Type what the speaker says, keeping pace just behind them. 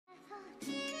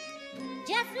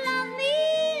Just love me,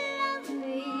 love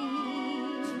me.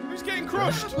 Who's getting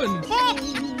crushed? Bob!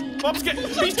 Bob's getting.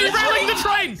 He's derailing the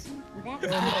train!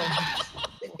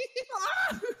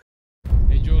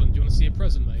 Hey Jordan, do you want to see a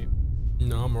present, mate?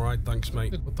 No, I'm alright, thanks,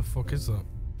 mate. What the fuck is that?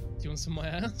 Do you want some of my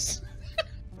ass?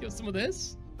 You want some of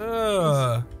this?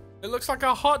 It looks like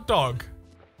a hot dog.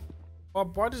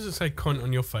 Bob, why does it say cunt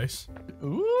on your face? Ooh,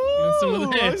 You want some of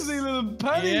I this? see little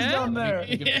panties down there.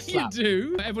 Yeah, you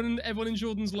do. Everyone in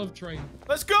Jordan's love train.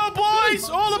 Let's go, boys!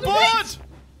 All aboard!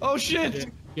 Oh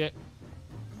shit! Yeah.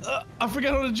 I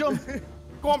forgot how to jump.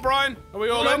 Go on, Brian. Are we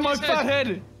all Grab in? my fat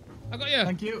head. I got you.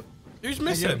 Thank you. Who's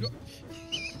missing?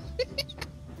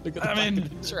 Look at the back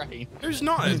of the train. Who's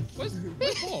not in? Where's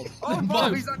Bob? Oh,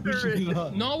 Bob, he's under it.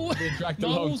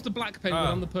 Narwhal's the black penguin,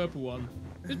 I'm the purple one.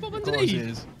 Is Bob Of course underneath? it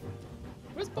is.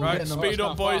 Where's Bob? Right, getting speed the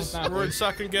up, boys. fast now, We're in boys.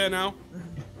 second gear now.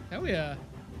 Hell yeah.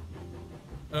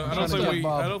 I trying to get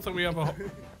Bob. don't think we have a.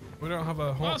 We don't have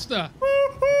a. Faster.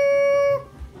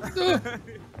 Okay,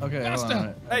 hold Faster.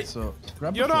 on. Hey, So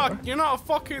grab You're the floor. not. You're not a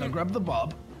fucking. Now grab the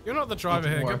bob. You're not the driver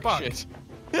here. Work. Get back. Shit.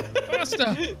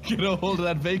 Faster. Get a hold of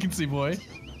that vacancy, boy.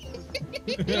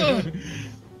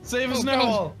 Save us Oh, now, God.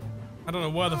 all. I don't know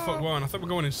where the fuck we're going. I think we're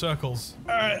going in circles.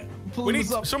 All right, pull We this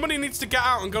need. up. Somebody needs to get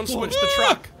out and go and switch the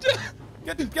track.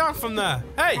 Get out from there.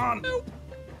 Hey.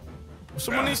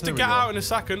 Someone needs to there we get go. out in a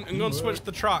second and go and switch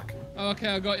the track. Oh, okay,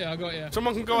 I got you.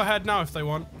 Someone can go ahead now if they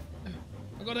want.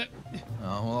 I got it.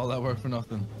 Oh, well, all that work for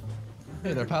nothing.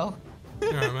 Hey there, pal.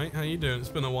 Alright, mate. How you doing? It's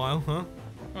been a while, huh?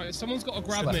 Right, someone's got to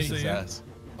grab Slap me. his See ya. ass.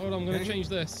 Hold on, I'm gonna Okay. change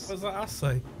this. What does that ass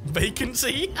say?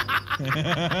 Vacancy?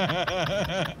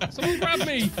 Someone grab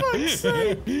me! Fuck's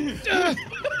sake.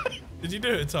 Did you do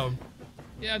it, Tom?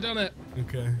 Yeah, I done it.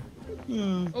 Okay.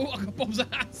 Oh, I got Bob's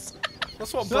ass.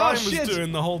 That's what Oh, Brian was shit.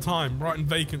 doing the whole time, writing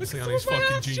vacancy on his Look at my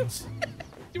fucking ass. jeans. Do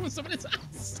you want some of this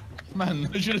ass? Man,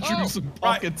 I should have drew some Right,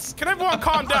 pockets. can everyone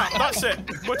calm down? That's it.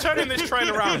 We're turning this train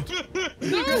around.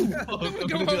 No! I'm Go gonna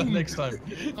do that home. next time.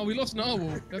 Oh, we lost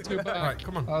Narwhal. Let's go back. Alright,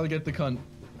 come on. I'll get the cunt.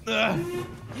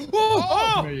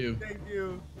 Oh! Where are you? Thank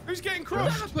you. Who's getting What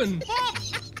crushed? happened?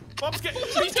 Bob's getting.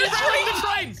 He's derailing the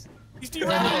train! He's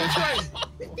derailing the train!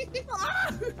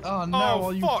 Oh no! Oh,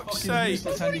 all you fuck's fucking sake.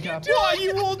 useless handicap. What are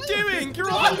you all doing? You're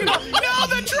all hanging on. No,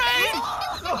 the train!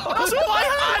 That's all I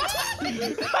had!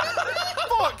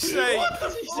 Fuck's sake!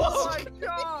 Oh my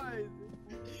god.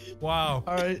 Wow.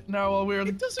 All right, now while we're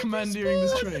commandeering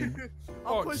this train.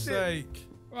 I'll Fuck's push it. sake.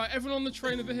 Right, everyone on the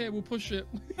train over here, we'll push it.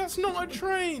 That's not a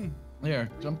train. Here,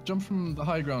 jump from the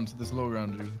high ground to this low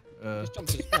ground, dude. Just jump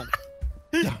to the front.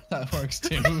 Yeah, that works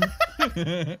too.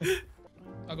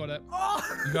 I got it.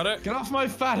 You got it? Get off my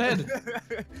fat head!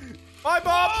 Bye,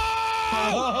 Bob!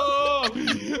 Oh,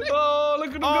 oh look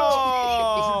at him go!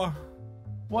 Oh!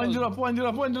 Wind it up, wind it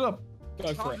up, wind it up!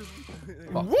 Go for it.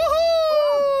 Woohoo!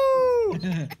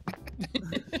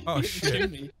 Oh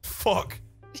shit. Fuck.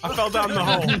 I fell down the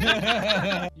hole.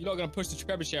 You're not gonna push the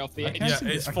trebuchet off the edge. Yeah,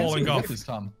 it's falling off. This,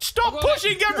 Tom. Stop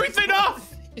pushing everything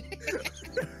off!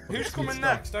 Who's coming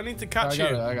next? I need to catch you.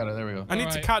 I got it, there we go. I need to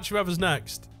Alright. catch whoever's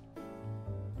next.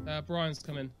 Brian's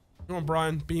coming. Come on,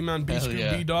 Brian. B-man, Hell B-screw,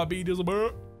 yeah. B-dot,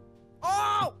 B-dizzle,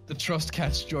 Oh! The trust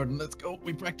catch, Jordan, let's go.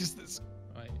 We practice this.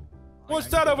 Right. What's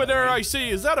that over there I see?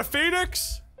 Is that a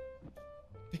phoenix?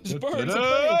 There's birds.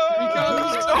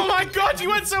 Oh my god, you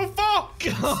went so far!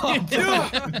 You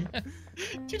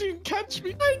didn't catch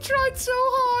me. I tried so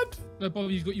hard. No,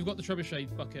 Bob, you've got the trebuchet.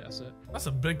 Fuck it, that's it. That's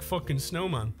a big fucking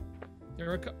snowman.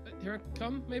 Here I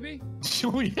come, maybe?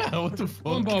 Oh yeah, what the Come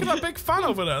on, fuck? Bob. Look at that big fan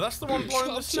over there. That's the one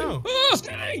blowing the snow. Oh,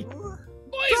 stay! Boys!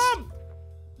 Tom!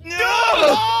 No!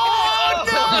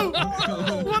 Oh,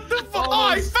 no! What the fuck? Oh,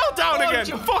 I fell down again.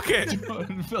 Fuck it.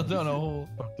 Jordan fell down a hole.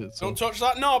 Fucked it, so. Don't touch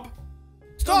that knob.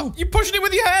 Stop! You're pushing it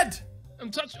with your head.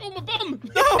 I'm touching. Oh, my bum!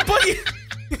 No, buddy.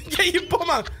 Get your bum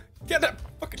out. Get that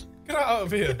fucking. Get out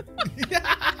of here.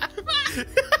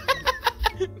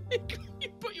 You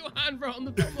put your hand right on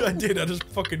the bum. I did. I just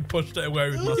fucking pushed it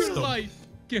away with my You're stump. like,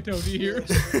 get out of here.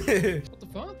 What the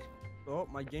fuck? Oh,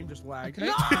 my game just lagged. Okay.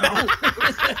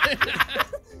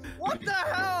 What the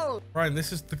hell? Brian,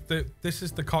 this is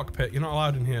the cockpit. You're not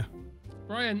allowed in here.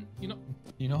 Brian, you're not.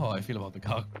 You know how I feel about the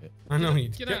cockpit. I know you.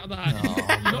 Get out of that. No,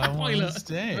 You're not I a want to pilot.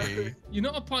 stay. You're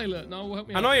not a pilot. No, help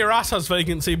me I out. know your ass has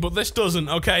vacancy, but this doesn't.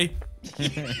 Okay.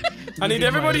 I need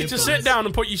everybody to sit down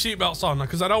and put your seatbelts on,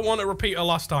 because I don't want to repeat it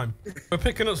last time. We're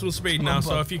picking up some speed now,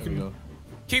 so if you can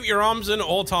keep your arms in at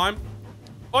all time.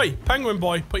 Oi, penguin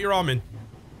boy, put your arm in.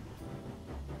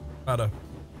 Better.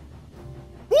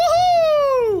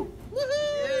 Woohoo!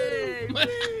 Yay!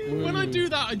 When I do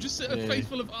that, I just sit a face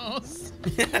full of arse.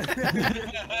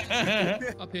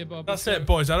 Up here, Bob. That's it,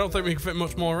 boys. I don't think we can fit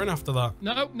much more in after that.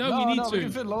 No, we need we to.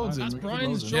 can fit loads in. That's We can fit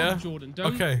Brian's loads job, in. Yeah. Jordan.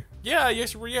 Don't. Okay. Yeah,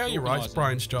 yes, yeah, you're right. It's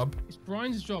Brian's job. It's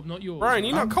Brian's job, not yours. Brian,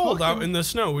 you're not I'm cold out fucking- in the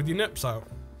snow with your nips out.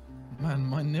 Man,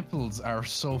 my nipples are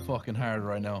so fucking hard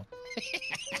right now.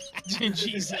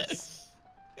 Jesus.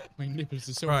 My nipples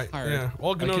are so Right, hard. yeah.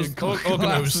 I can collapse with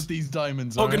Organize these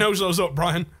diamonds. alright? those up,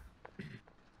 Brian.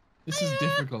 This is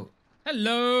difficult.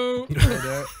 Hello.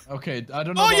 Okay, I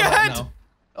don't know. Oh, about your that head! now.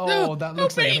 Oh, that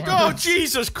looks like it Oh, hurts.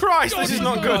 Jesus Christ, this is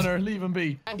not good. Connor, leave him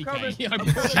be. Yeah,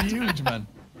 It's huge, man.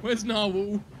 Where's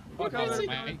Narwhal? Fuck off.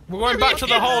 We're going back to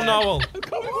the hole, Noel.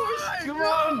 Come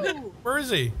on! Where is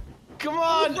he? Come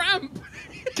on! Ramp.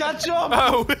 Catch up!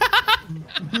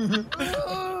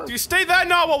 Oh. Do you stay there,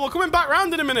 Noel? We're coming back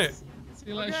round in a minute. See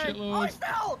you later, I shitlord.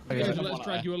 fell. Let's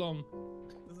drag you along.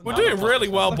 We're doing really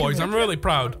well, boys. I'm really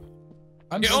proud.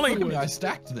 I'm It so only- happy I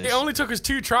stacked this. It only took us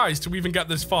 2 tries to even get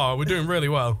this far. We're doing really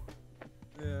well.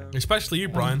 Yeah. Especially you,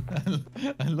 Brian.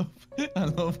 I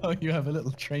love how you have a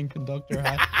little train conductor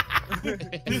hat.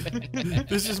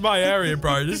 This is my area,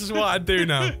 Brian. This is what I do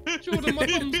now. Jordan, my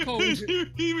bum's cold.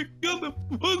 You got the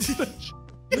mustache.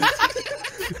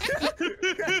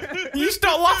 You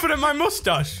stop laughing at my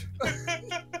mustache. My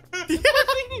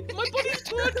body's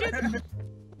twerking.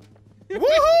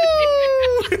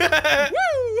 Woohoo!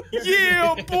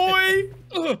 Yeah, boy.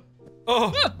 Oh.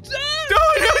 No,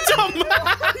 Tom.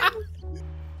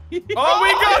 Oh,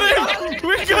 we got him.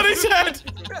 We got his head.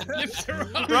 Lift her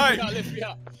up. Right. Lift me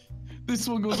up. This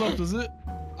one goes up, does it?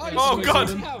 Oh, God.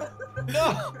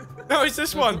 No. No, it's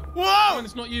this one. Brian, Whoa!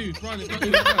 it's not you. Brian, it's not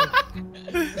you.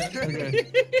 Okay.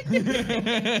 You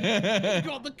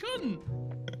got the cunt.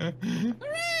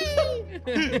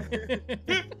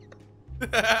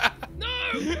 No!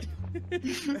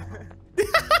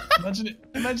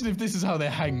 Imagine if this is how they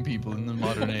hang people in the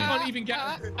modern age. I can't even get.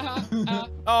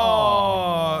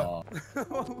 Oh.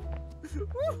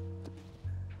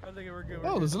 I think we're good.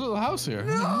 Oh, there's a little house here.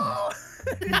 No!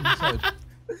 Inside.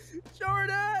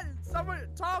 Jordan! Someone,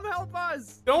 Tom, help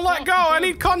us! Don't let go. I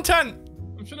need content.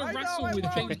 I'm trying to I know, wrestle I with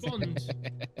won't. James Bond.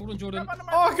 Hold on, Jordan. Grab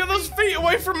onto my Oh, get those feet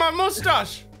away from my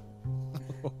mustache.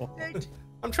 feet.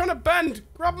 I'm trying to bend.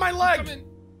 Grab my I'm leg. coming.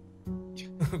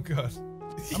 Oh, God.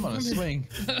 I'm on a swing.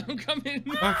 I'm coming.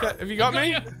 Okay, have you got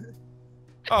me?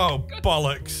 Oh,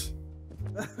 bollocks.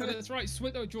 That's right.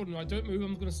 Swing. Oh, Jordan, I don't move.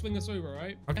 I'm gonna swing us over,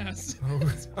 right? Okay. Yes.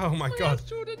 Oh, my Oh, God. yes,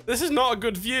 Jordan. This is not a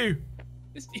good view.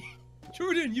 This-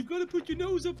 Jordan, you've got to put your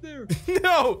nose up there.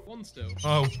 No. One still.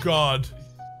 Oh, God.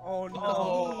 Oh no.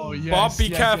 Oh, yes. Bob, be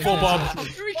yes, careful, yes, Bob. yes,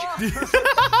 yes. Here we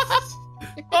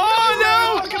go. Oh,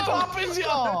 no. Fucking Bob is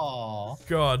Aw.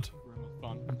 God.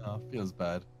 No, feels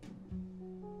bad.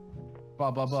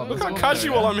 Bob. Look So- how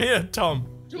casual I'm here, Tom.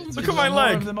 Jordan's Look a- at my There's more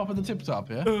leg. of them up at the tip top,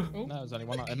 yeah? No, there's only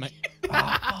one out there, mate.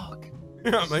 Fuck.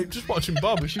 Yeah, mate, just watching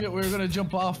Bob. We're gonna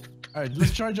jump off. Alright,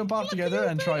 let's try jump off together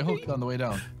and try hook on the way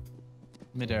down.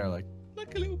 Mid-air, like.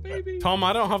 Like a little baby. Tom,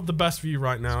 I don't have the best view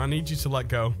right now. I need you to let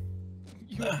go.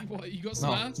 You got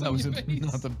some No, ass that on was your face?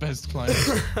 not the best climb.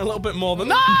 A little bit more than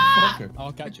that. Fucker.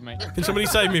 I'll catch you, mate. Can somebody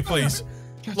save me, please?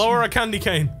 Lower a candy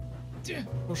cane.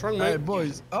 What's wrong, mate? Alright,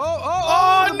 boys. Oh,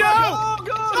 Oh, no! Oh,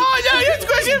 God! Oh, no, you're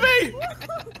squishing me!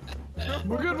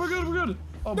 We're good.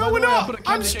 Oh, by No, the we're way, I not. put a I'm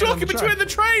candy cane stuck on in the between track. the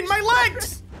train. My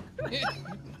legs.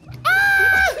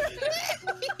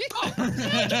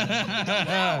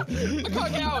 I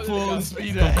can't get out. Full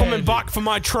speed I'm ahead. coming back for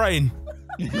my train.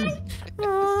 I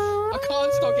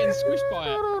can't stop getting squished by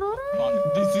it.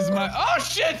 Fuck. This is my. Oh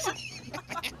shit!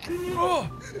 Oh,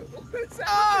 What's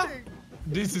happening?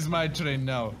 This is my train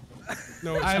now.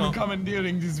 no, it's I am not.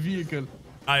 commandeering this vehicle.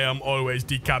 I am always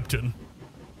the captain.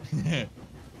 They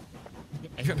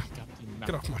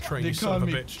Get off my train, you call son of a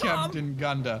me bitch. Captain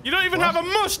Ganda. You don't even have a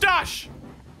mustache.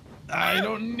 I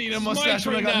don't need a my mustache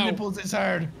when I train got now. nipples. It's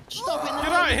hard. Get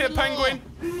out of here, penguin.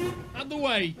 Out the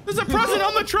way. There's a present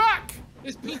on the track.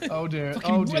 This Oh dear.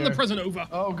 fucking Oh run the dear. present over.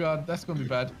 Oh god, that's gonna be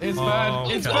bad. It's Oh, bad.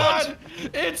 It's God.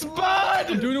 bad. It's bad.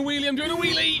 I'm doing a wheelie.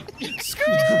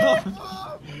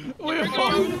 We're Go.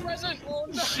 fucking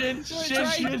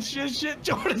shit.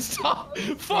 Jordan, stop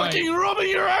fucking rubbing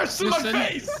your arse in my Listen.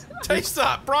 face. Taste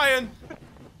that, Brian.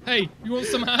 Hey, you want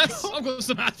some ass? I've got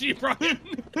some ass for you, Brian.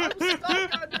 I'm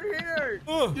stuck under here.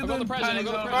 Ugh. I got the present. I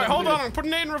got the All right, present. hold on. I'm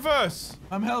putting it in reverse.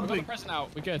 I'm I got the helping. present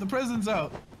out. We're good. The present's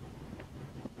out.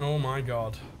 Oh my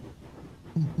God.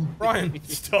 Brian,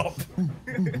 stop. No.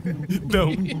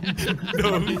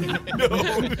 No. No.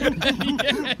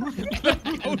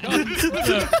 Hold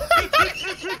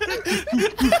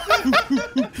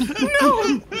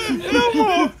on. No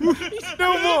more.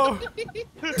 No more.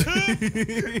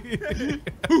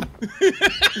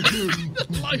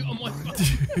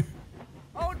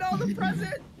 smell the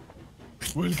present.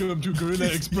 Welcome to Gorilla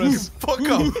Express. Fuck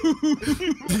off.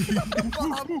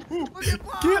 Bob, look at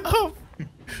Bob. Get up.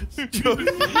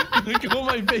 Look at all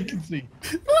my vacancy.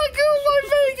 Look at my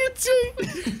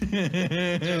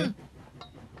vacancy.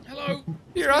 Hello.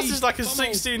 Your ass is like a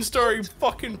 16-story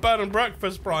fucking bed and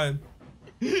breakfast, Brian.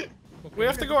 We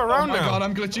have to go around Oh my now. god,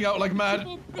 I'm glitching out like mad.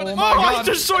 Oh my Oh, god. I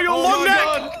just saw your Oh long my neck.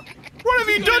 God. What have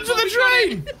you done to the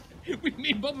train?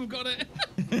 Me and Bob have got it.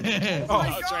 Oh,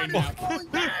 It's God, train it's now. falling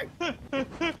back.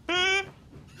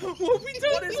 What have we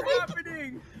done? What is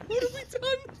happening? What have we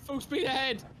done? Full speed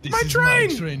ahead. This My is train.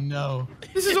 my train now.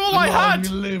 This is all I had.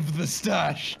 Long live the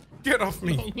stash. Get off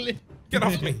me. Long live. Get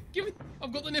off me. Give me.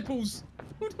 I've got the nipples.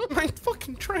 Hold on. My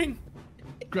fucking train.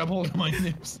 Grab hold of my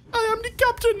nips. I am the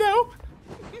captain now.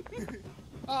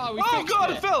 Oh, we Oh fixed god,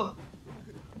 it. it fell.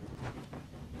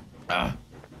 Ah.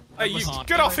 Hey, you Can't.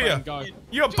 get off here. Go.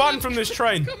 You are banned from this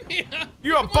train. Come here.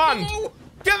 You are banned. Oh,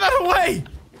 Get that away.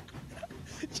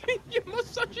 your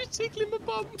mustache is tickling my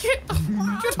bum. Get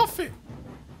off it.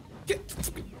 Get the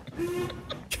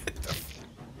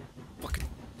fucking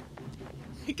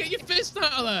Get your fist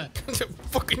out of there.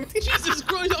 fucking Jesus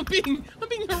Christ, I'm being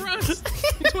harassed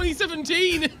in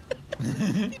 2017.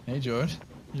 Hey George,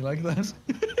 you like that?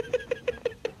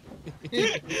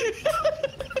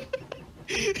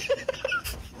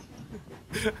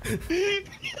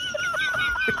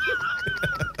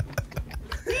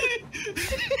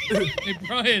 Hey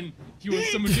Brian, do you want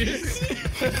some of this?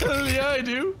 Hell yeah, I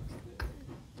do.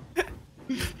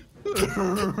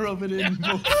 Rub it in.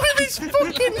 with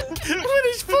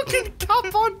his fucking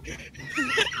cap on.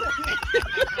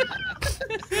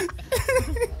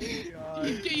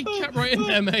 Get your cap right in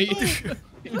there, mate.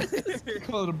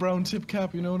 Call it a brown tip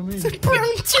cap, you know what I mean?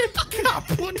 Brown tip cap.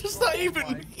 What does that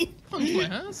even mean? Punch my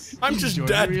ass. I'm just George,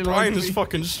 dead. really Brian like has me.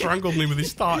 fucking strangled me with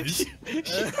his thighs.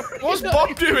 What's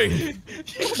Bob doing?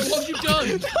 What have you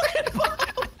done?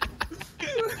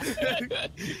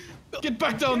 Get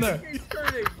back down there. He's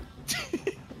turning.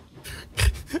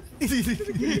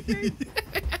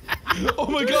 Oh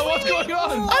my god, what's going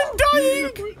on? I'm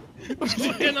dying.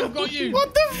 Again, I've got you.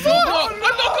 What the fuck? I've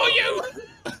not got you.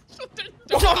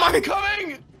 What am I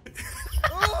Coming!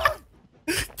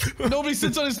 Nobody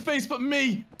sits on his face but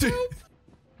me.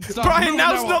 Stop, Brian, move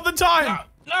now's now. not the time.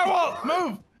 Now what?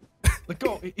 Move. Let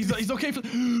go. He's okay for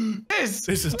this.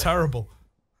 This is terrible.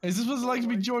 Is this what it's like to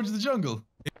be George of the Jungle?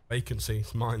 Vacancy.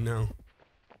 It's mine now.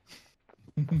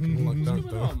 Like that,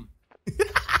 though.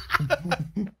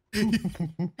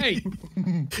 Hey,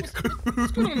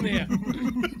 what's going on in here?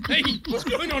 Hey, what's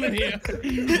going on in here?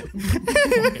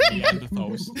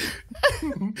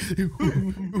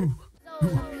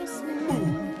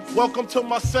 Welcome to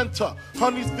my center.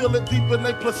 Honeys feel it deep in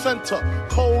their placenta.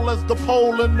 Cold as the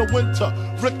pole in the winter.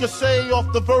 Ricochet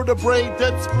off the vertebrae,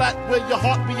 dead splat where your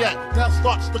heart be at. Now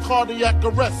starts the cardiac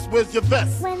arrest. Where's your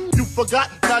vest? You forgot,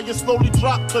 now you slowly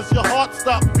drop cause your heart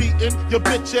stopped beating. Your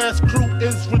bitch ass crew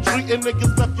is retreating.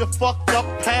 Niggas left you fucked up,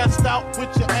 passed out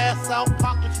with your ass out.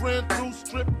 Pockets ran through,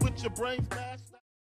 stripped with your brain smashed.